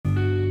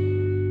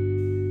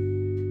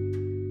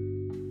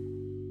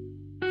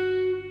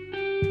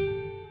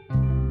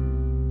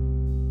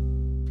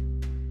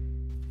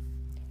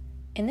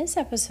this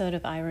episode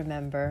of I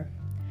Remember,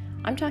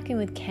 I'm talking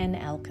with Ken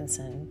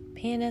Elkinson,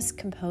 pianist,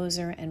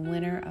 composer, and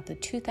winner of the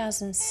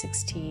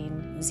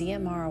 2016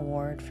 ZMR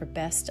Award for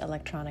Best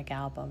Electronic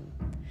Album,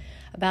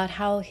 about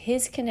how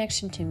his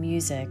connection to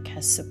music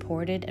has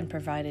supported and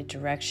provided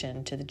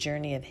direction to the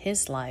journey of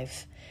his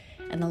life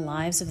and the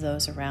lives of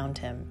those around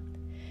him.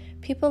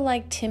 People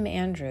like Tim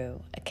Andrew,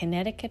 a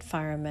Connecticut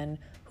fireman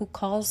who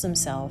calls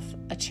himself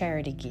a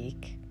charity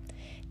geek.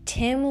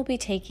 Tim will be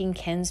taking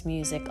Ken's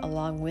music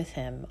along with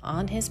him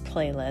on his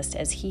playlist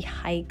as he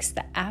hikes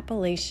the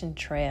Appalachian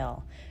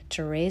Trail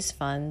to raise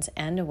funds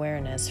and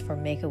awareness for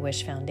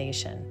Make-A-Wish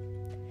Foundation.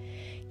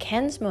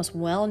 Ken's most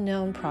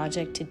well-known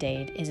project to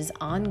date is his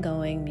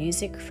ongoing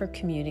Music for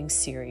Commuting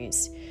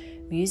series,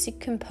 music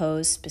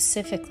composed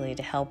specifically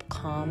to help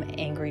calm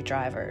angry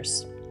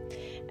drivers.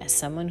 As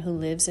someone who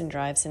lives and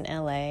drives in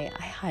LA,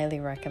 I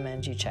highly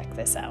recommend you check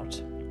this out.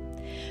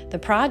 The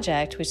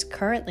project, which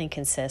currently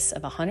consists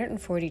of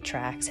 140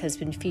 tracks, has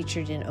been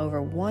featured in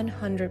over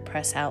 100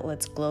 press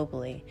outlets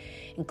globally,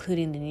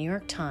 including the New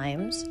York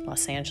Times,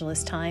 Los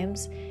Angeles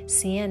Times,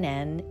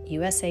 CNN,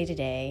 USA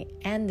Today,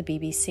 and the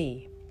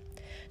BBC.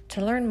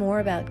 To learn more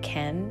about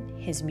Ken,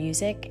 his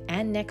music,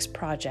 and next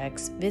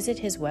projects, visit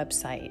his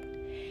website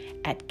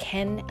at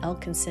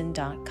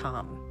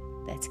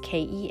kenelkinson.com. That's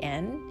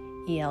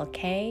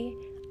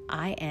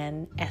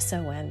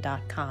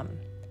KenElkinson.com.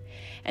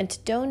 And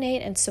to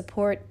donate and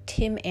support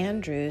Tim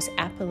Andrews'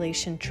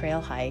 Appalachian Trail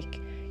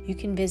hike, you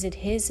can visit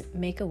his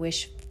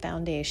Make-A-Wish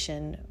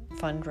Foundation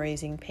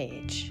fundraising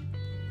page.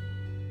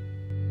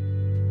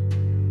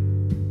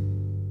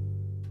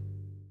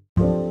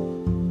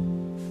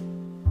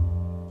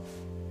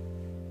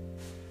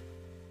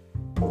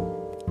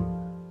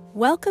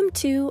 Welcome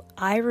to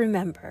I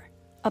Remember,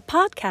 a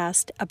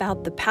podcast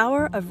about the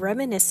power of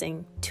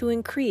reminiscing to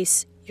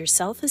increase your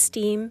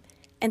self-esteem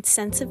and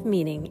sense of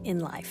meaning in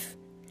life.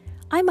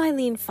 I'm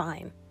Eileen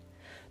Fine.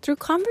 Through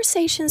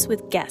conversations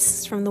with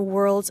guests from the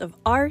worlds of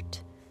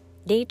art,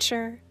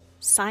 nature,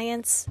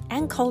 science,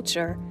 and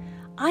culture,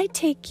 I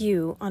take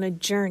you on a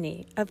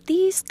journey of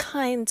these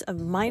kinds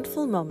of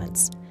mindful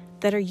moments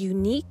that are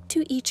unique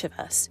to each of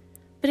us,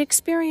 but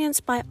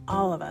experienced by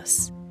all of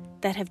us,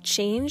 that have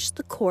changed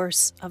the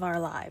course of our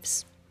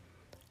lives.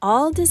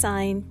 All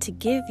designed to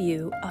give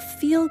you a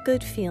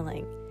feel-good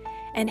feeling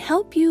and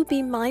help you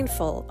be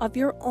mindful of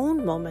your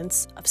own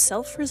moments of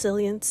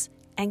self-resilience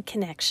and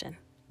connection.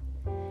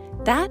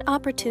 That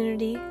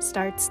opportunity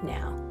starts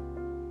now.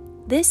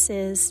 This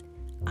is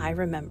I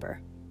Remember.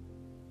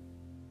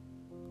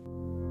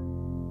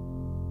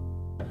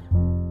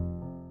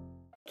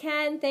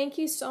 Ken, thank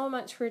you so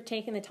much for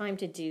taking the time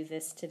to do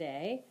this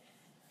today.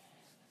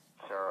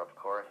 Sure, of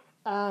course.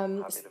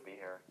 Happy to be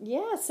here.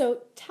 Yeah,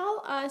 so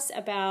tell us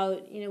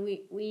about,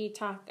 we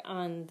talk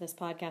on this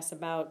podcast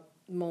about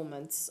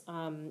moments,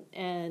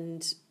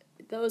 and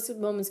those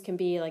moments can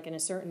be like in a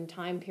certain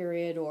time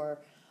period or,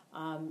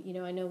 I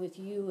know with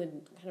you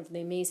and kind of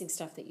the amazing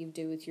stuff that you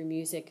do with your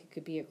music, it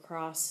could be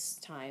across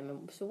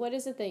time. So what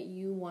is it that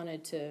you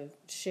wanted to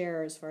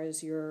share as far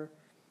as your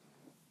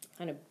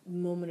kind of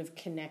moment of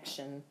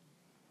connection?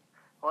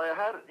 Well, I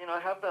have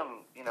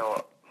them,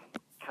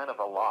 kind of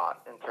a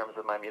lot in terms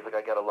of my music.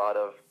 I get a lot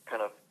of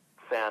kind of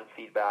fan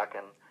feedback,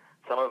 and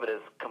some of it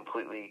is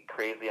completely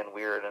crazy and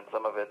weird, and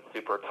some of it's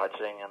super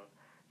touching, and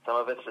some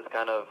of it's just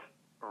kind of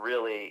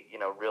really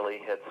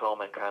hits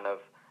home and kind of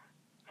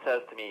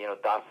says to me,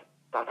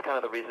 that's kind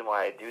of the reason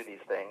why I do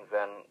these things.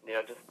 And,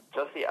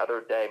 just the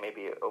other day,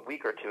 maybe a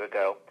week or two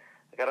ago,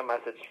 I got a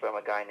message from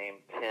a guy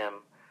named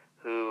Tim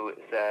who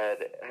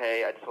said,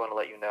 hey, I just want to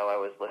let you know I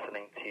was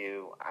listening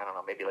to, I don't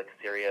know, maybe like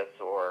Sirius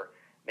or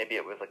maybe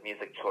it was like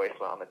Music Choice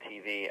on the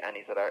TV. And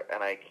he said,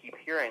 I keep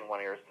hearing one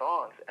of your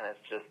songs, and it's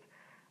just,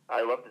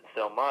 I loved it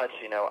so much,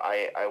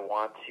 I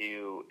want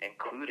to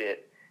include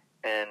it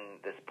in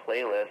this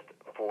playlist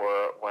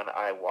for when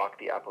I walk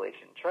the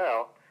Appalachian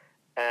Trail.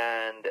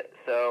 And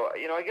so, I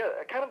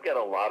kind of get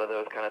a lot of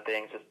those kind of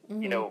things, just,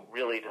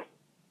 really just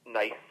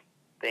nice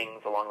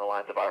things along the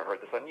lines of, I heard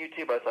this on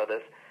YouTube, I saw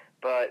this,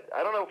 but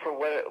I don't know for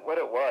what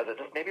it was. It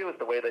just, maybe it was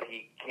the way that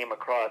he came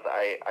across.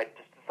 I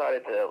just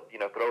decided to,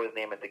 throw his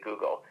name into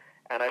Google,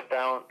 and I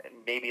found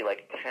maybe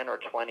like 10 or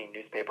 20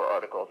 newspaper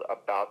articles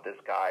about this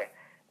guy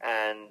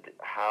and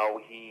how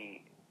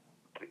he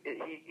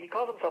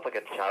calls himself like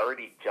a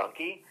charity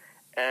junkie.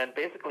 And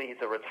basically,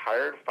 he's a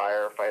retired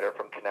firefighter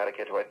from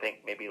Connecticut who I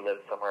think maybe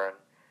lives somewhere in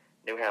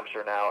New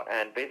Hampshire now.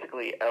 And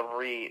basically,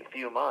 every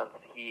few months,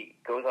 he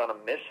goes on a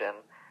mission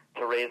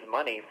to raise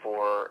money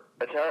for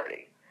a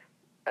charity.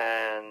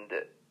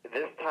 And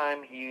this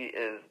time, he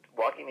is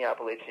walking the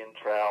Appalachian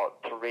Trail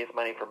to raise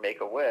money for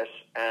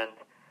Make-A-Wish. And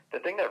the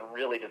thing that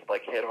really just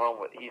like hit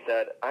home, he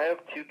said, I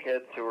have 2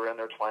 kids who are in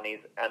their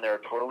 20s, and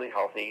they're totally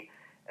healthy.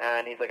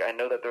 And he's like, I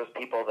know that there's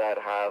people that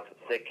have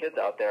sick kids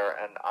out there,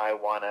 and I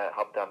want to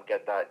help them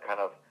get that kind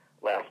of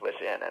last wish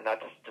in. And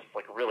that just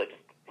like really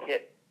just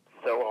hit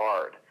so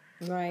hard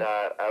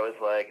that I was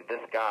like,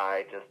 this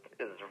guy just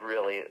is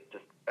really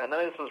just. And then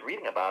I just was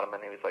reading about him,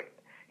 and he was like,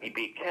 he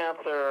beat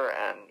cancer,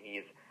 and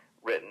he's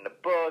written a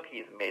book.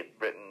 He's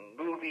written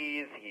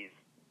movies. He's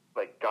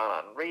like gone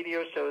on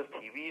radio shows,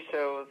 TV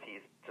shows.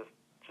 He's just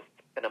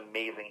an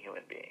amazing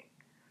human being.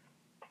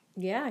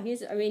 Yeah,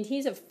 he's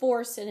a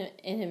force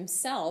in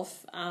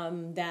himself,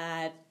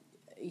 that,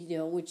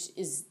 which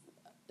is,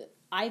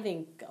 I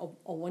think,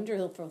 a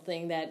wonderful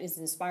thing that is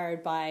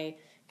inspired by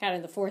kind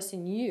of the force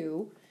in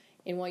you,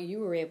 in what you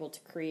were able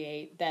to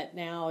create, that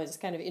now is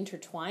kind of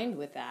intertwined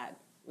with that,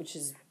 which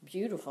is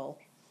beautiful.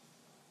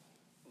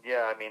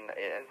 Yeah, I mean,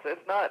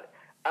 it's not,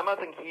 I'm not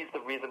thinking he's the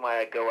reason why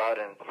I go out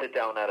and sit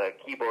down at a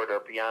keyboard or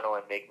piano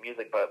and make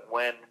music, but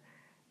when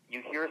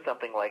you hear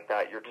something like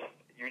that, you're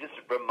just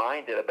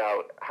reminded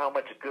about how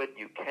much good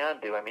you can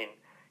do. I mean,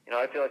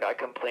 I feel like I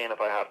complain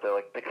if I have to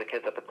like pick the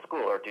kids up at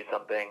school or do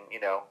something,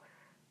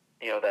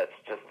 that's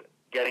just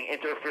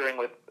interfering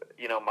with,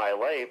 my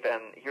life.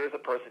 And here's a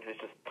person who's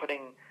just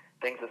putting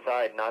things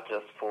aside, not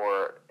just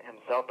for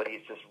himself, but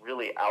he's just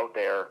really out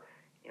there,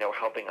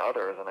 helping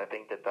others. And I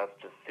think that that's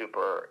just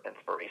super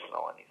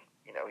inspirational. And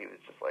he was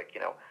just like,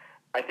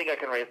 I think I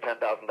can raise $10,000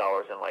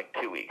 in like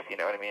 2 weeks, you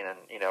know what I mean? And,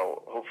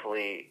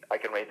 hopefully I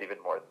can raise even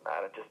more than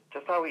that. And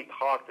just how he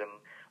talked in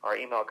our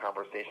email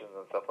conversations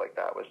and stuff like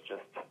that was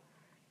just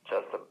I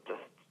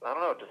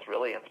don't know, just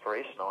really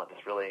inspirational and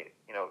just really,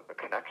 a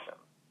connection.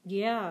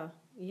 Yeah,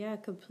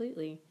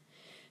 completely.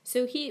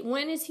 So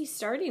when is he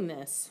starting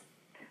this?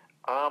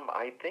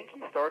 I think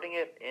he's starting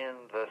it in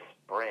the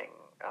spring.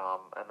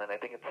 And then I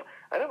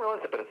didn't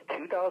realize it, but it's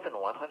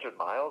 2,100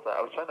 miles.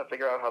 I was trying to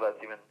figure out how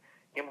that's even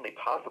humanly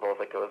possible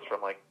if it goes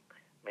from like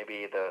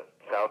maybe the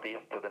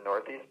southeast to the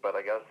northeast. But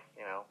I guess,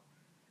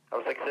 I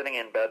was like sitting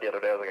in bed the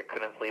other day. I was like, I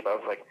couldn't sleep. I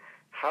was like,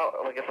 how,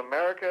 like if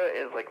America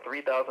is like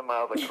 3,000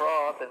 miles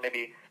across and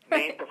maybe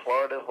Maine to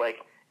Florida is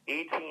like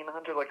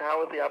 1,800, like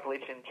how is the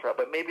Appalachian Trail?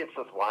 But maybe it's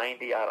just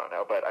windy. I don't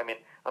know. But I mean,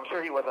 I'm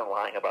sure he wasn't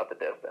lying about the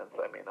distance.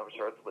 I mean, I'm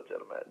sure it's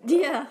legitimate. So.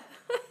 Yeah.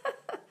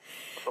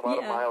 It's a lot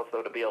of miles,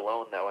 though, to be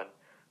alone, though, and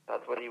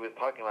that's what he was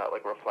talking about,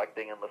 like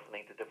reflecting and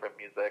listening to different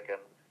music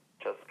and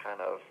just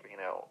kind of,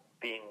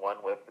 being one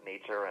with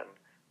nature and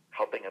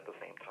helping at the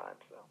same time.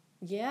 So.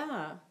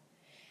 Yeah.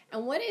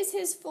 And what is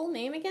his full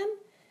name again?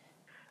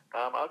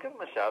 I'll give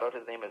him a shout out.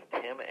 His name is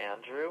Tim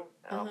Andrew.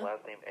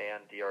 Last name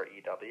Andrew.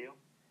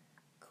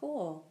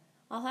 Cool.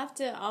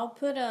 I'll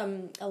put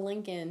a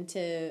link in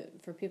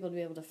for people to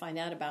be able to find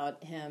out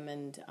about him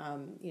and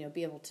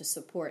be able to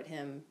support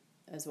him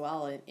as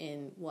well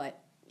in what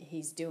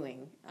he's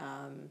doing,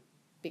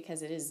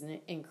 because it is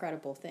an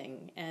incredible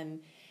thing.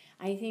 And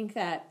I think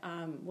that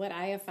what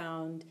I have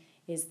found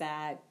is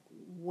that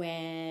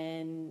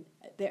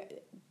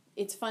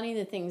it's funny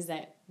the things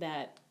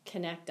that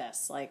connect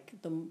us, like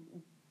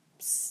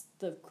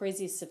the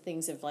craziest of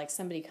things of like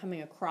somebody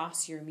coming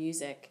across your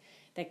music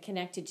that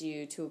connected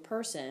you to a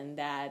person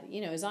that,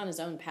 is on his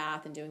own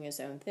path and doing his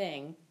own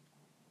thing,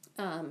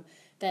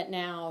 that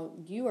now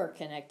you are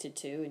connected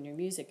to and your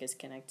music is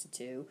connected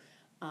to,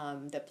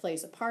 that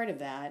plays a part of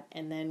that,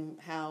 and then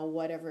how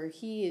whatever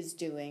he is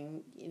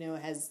doing,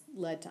 has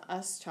led to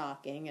us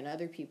talking and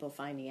other people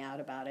finding out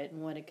about it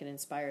and what it can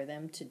inspire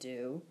them to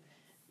do,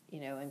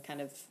 and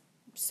kind of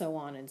so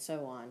on and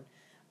so on.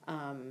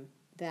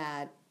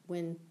 That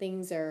when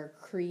things are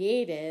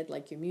created,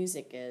 like your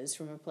music is,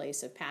 from a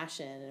place of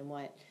passion, and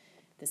what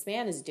this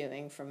man is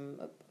doing from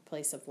a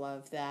place of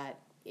love, that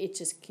it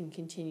just can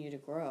continue to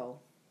grow.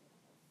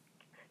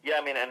 Yeah,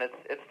 I mean, and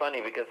it's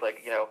funny because,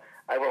 like,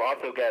 I will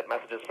also get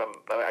messages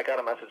I got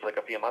a message like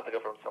a few months ago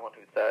from someone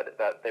who said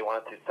that they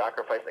wanted to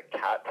sacrifice a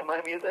cat to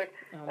my music,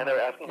 and they were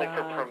asking like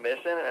for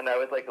permission, and I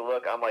was like,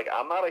 look, I'm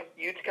not a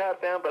huge cat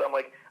fan, but I'm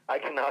like, I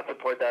cannot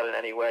support that in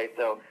any way.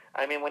 So,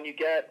 I mean, when you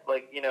get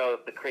like,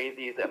 the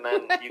crazies, and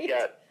then you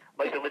get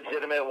like the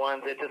legitimate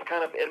ones, it just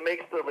kind of, it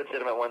makes the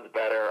legitimate ones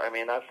better. I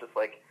mean, that's just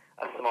like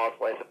a small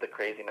slice of the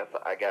craziness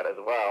I get as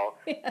well.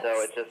 Yes.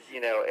 So it just,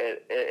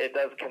 it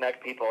does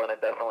connect people, and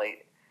it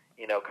definitely,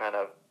 kind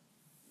of,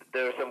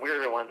 there's some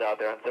weirder ones out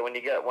there, and so when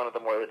you get one of the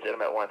more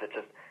legitimate ones,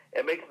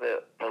 it makes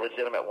the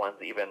legitimate ones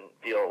even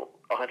feel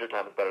 100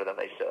 times better than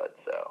they should.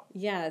 So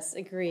yes,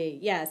 agree.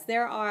 Yes,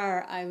 there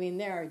are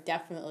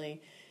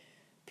definitely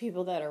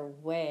people that are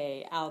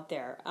way out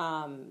there,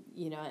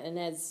 and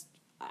as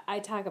I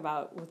talk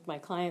about with my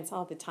clients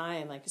all the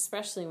time, like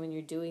especially when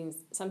you're doing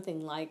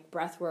something like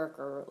breath work,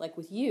 or like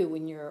with you,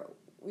 when you're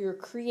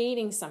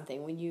creating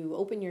something, when you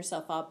open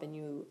yourself up,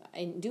 and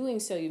in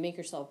doing so you make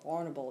yourself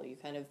vulnerable, you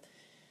kind of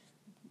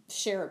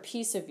share a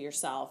piece of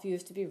yourself. You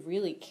have to be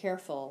really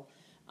careful,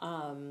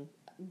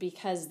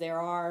 because there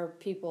are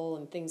people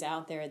and things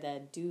out there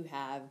that do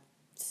have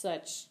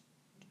such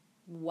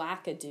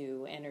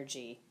wackadoo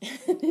energy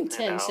and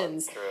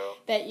intentions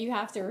that you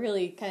have to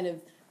really kind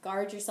of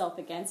guard yourself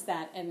against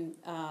that, and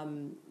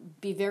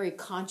be very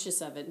conscious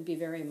of it and be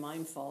very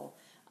mindful.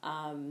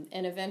 And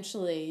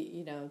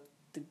eventually,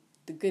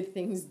 the good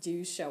things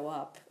do show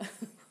up,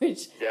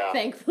 which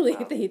thankfully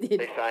they did.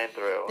 They shine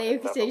through.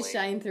 They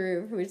shine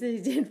through, which they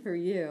did for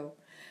you.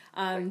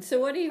 So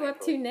what are you up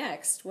to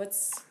next?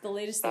 What's the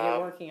latest thing you're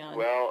working on?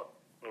 Well,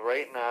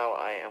 Right now,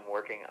 I am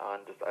working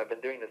on I've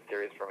been doing this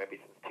series for maybe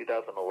since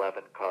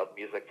 2011 called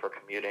Music for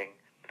Commuting,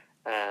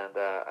 and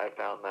I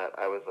found that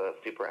I was a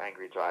super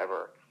angry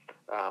driver.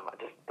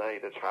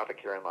 The traffic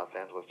here in Los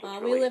Angeles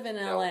just really, we live in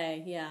LA,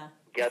 yeah.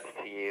 Gets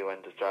to you,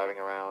 and just driving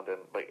around, and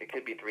like it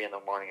could be 3 a.m.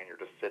 and you're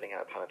just sitting in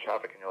a ton of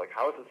traffic, and you're like,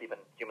 how is this even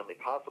humanly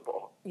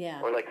possible?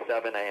 Yeah. Or like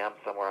 7 a.m.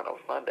 somewhere on a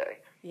Sunday.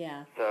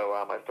 Yeah. So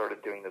I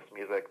started doing this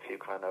music to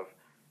kind of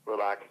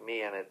relax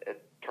me, and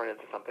it turned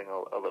into something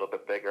a little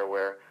bit bigger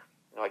where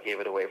I gave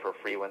it away for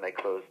free when they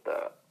closed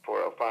the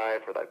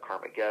 405 for that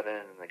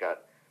Carmageddon, and I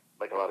got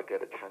like a lot of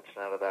good attention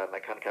out of that, and I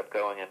kind of kept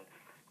going, and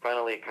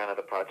finally kind of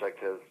the project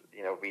has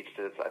reached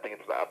I think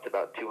it's up to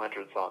about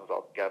 200 songs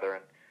altogether,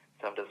 and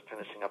so I'm just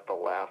finishing up the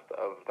last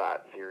of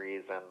that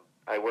series, and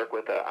I work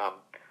with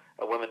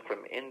a woman from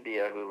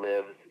India who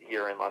lives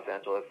here in Los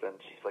Angeles, and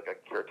she's like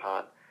a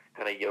kirtan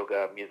kind of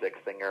yoga music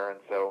singer, and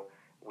so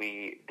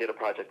we did a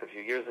project a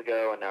few years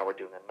ago, and now we're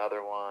doing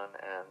another one,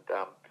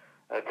 and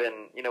I've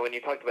been, when you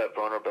talked about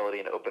vulnerability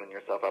and opening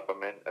yourself up,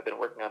 I've been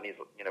working on these,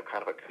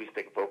 kind of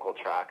acoustic vocal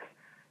tracks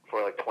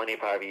for like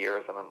 25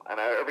 years, and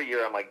every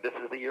year I'm like, this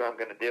is the year I'm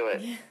going to do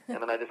it,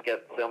 and then I just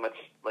get so much,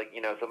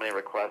 so many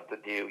requests to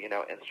do,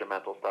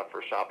 instrumental stuff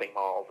for shopping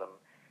malls and,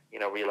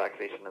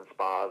 relaxation and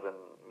spas and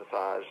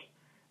massage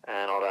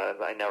and all that.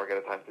 I never get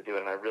a time to do it,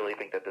 and I really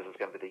think that this is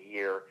going to be the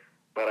year.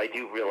 But I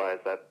do realize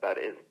that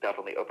is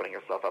definitely opening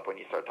yourself up when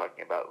you start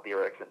talking about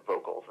lyrics and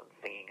vocals and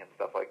singing and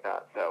stuff like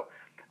that. So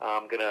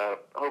I'm going to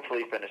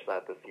hopefully finish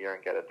that this year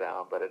and get it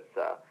down, but it's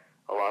a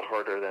lot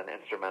harder than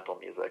instrumental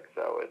music,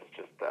 so it's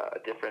just a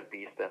different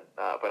beast. And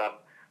but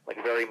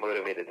I'm very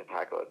motivated to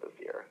tackle it this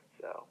year.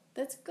 So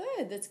that's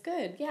good. That's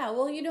good. Yeah.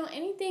 Well,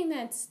 anything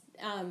that's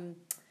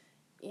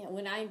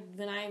when I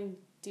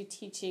do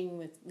teaching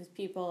with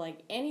people,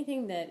 like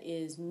anything that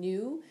is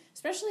new,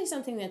 especially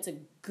something that's a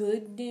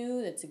good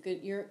new, that's a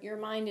good, your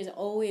mind is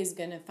always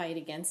going to fight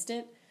against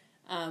it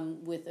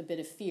with a bit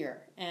of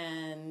fear.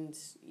 And,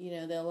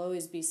 there'll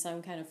always be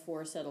some kind of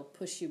force that'll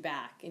push you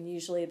back. And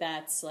usually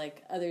that's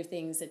like other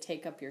things that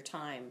take up your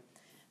time.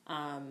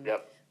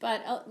 Yep.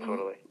 But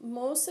totally.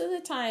 Most of the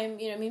time,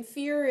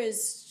 fear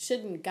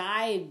shouldn't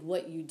guide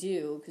what you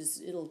do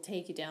because it'll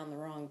take you down the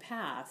wrong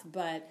path.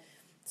 But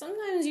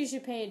sometimes you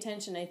should pay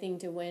attention, I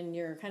think, to when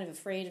you're kind of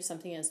afraid of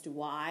something as to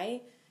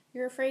why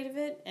you're afraid of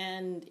it.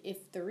 And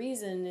if the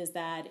reason is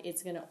that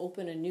it's going to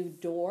open a new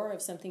door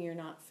of something you're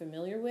not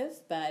familiar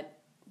with, but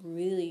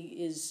really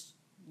is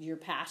your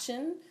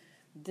passion,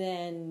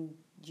 then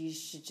you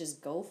should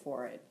just go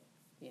for it,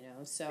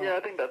 So yeah,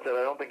 I think that's it.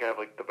 I don't think I have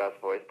the best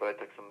voice, but I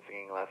took some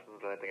singing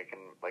lessons, and I think I can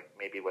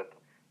maybe with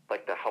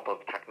the help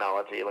of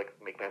technology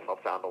make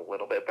myself sound a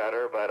little bit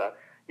better. But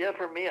yeah,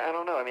 for me, I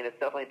don't know. I mean, it's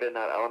definitely been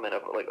that element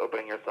of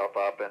opening yourself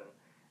up and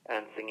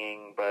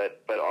singing,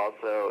 but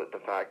also the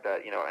fact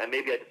that and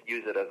maybe I just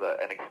use it as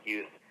an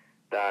excuse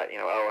that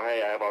oh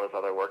hey, I have all this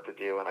other work to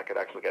do and I could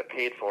actually get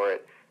paid for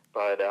it.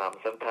 But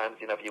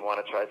sometimes if you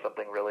want to try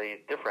something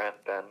really different,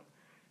 then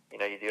you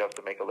do have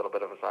to make a little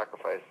bit of a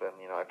sacrifice. And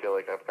I feel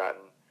like I've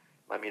gotten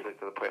my music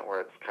to the point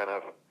where it's kind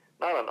of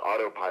not on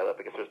autopilot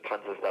because there's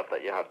tons of stuff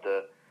that you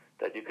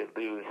could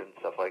lose and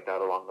stuff like that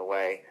along the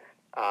way.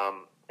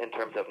 In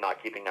terms of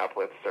not keeping up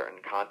with certain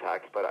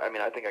contacts. But, I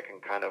mean, I think I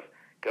can kind of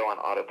go on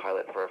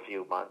autopilot for a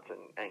few months and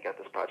get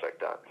this project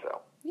done.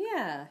 So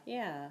Yeah,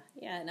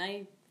 and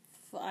I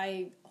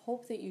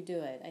hope that you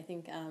do it. I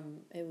think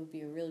it would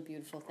be a really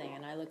beautiful thing,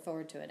 and I look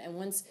forward to it. And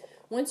once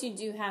you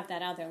do have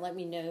that out there, let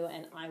me know,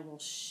 and I will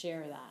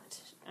share that.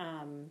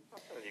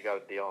 You got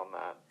a deal on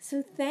that.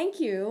 So thank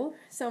you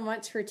so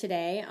much for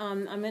today.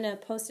 I'm going to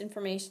post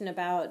information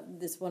about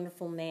this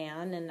wonderful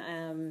man,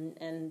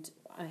 and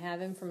I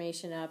have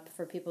information up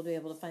for people to be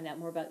able to find out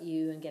more about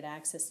you and get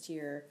access to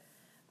your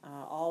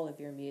all of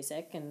your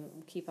music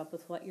and keep up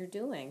with what you're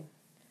doing.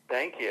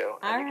 Thank you.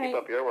 And you keep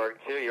up your work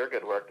too. Your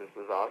good work. This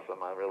is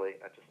awesome. I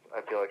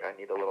feel like I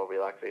need a little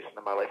relaxation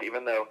in my life.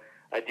 Even though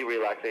I do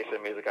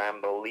relaxation music, I am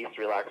the least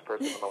relaxed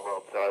person in the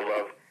world. So I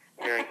love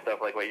hearing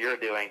stuff like what you're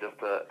doing just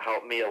to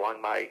help me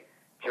along my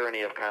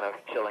journey of kind of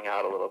chilling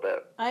out a little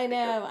bit. I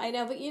know,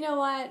 but you know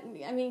what?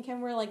 I mean,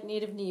 Ken, we're like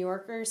native New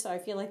Yorkers, so I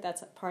feel like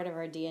that's a part of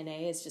our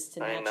DNA is just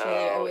to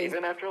naturally always...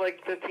 Even after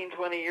 15,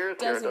 20 years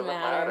here, it doesn't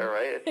matter,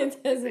 right?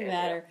 It doesn't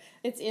matter.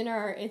 It's in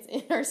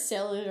our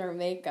cellular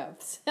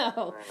makeup,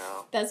 so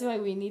that's why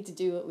we need to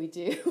do what we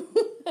do.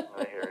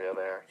 I hear you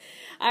there.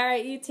 All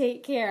right, you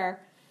take care.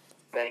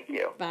 Thank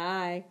you.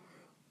 Bye.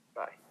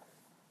 Bye.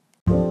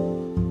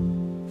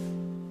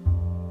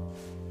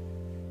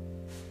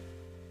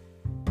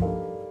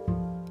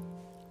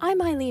 I'm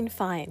Eileen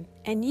Fine,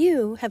 and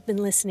you have been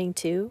listening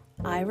to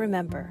I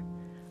Remember,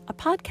 a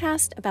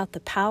podcast about the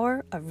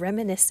power of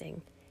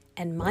reminiscing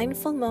and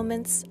mindful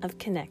moments of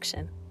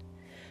connection.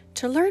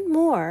 To learn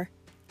more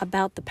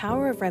about the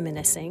power of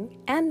reminiscing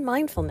and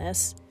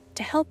mindfulness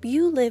to help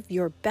you live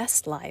your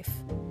best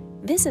life,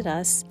 visit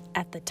us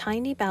at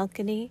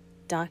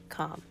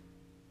thetinybalcony.com.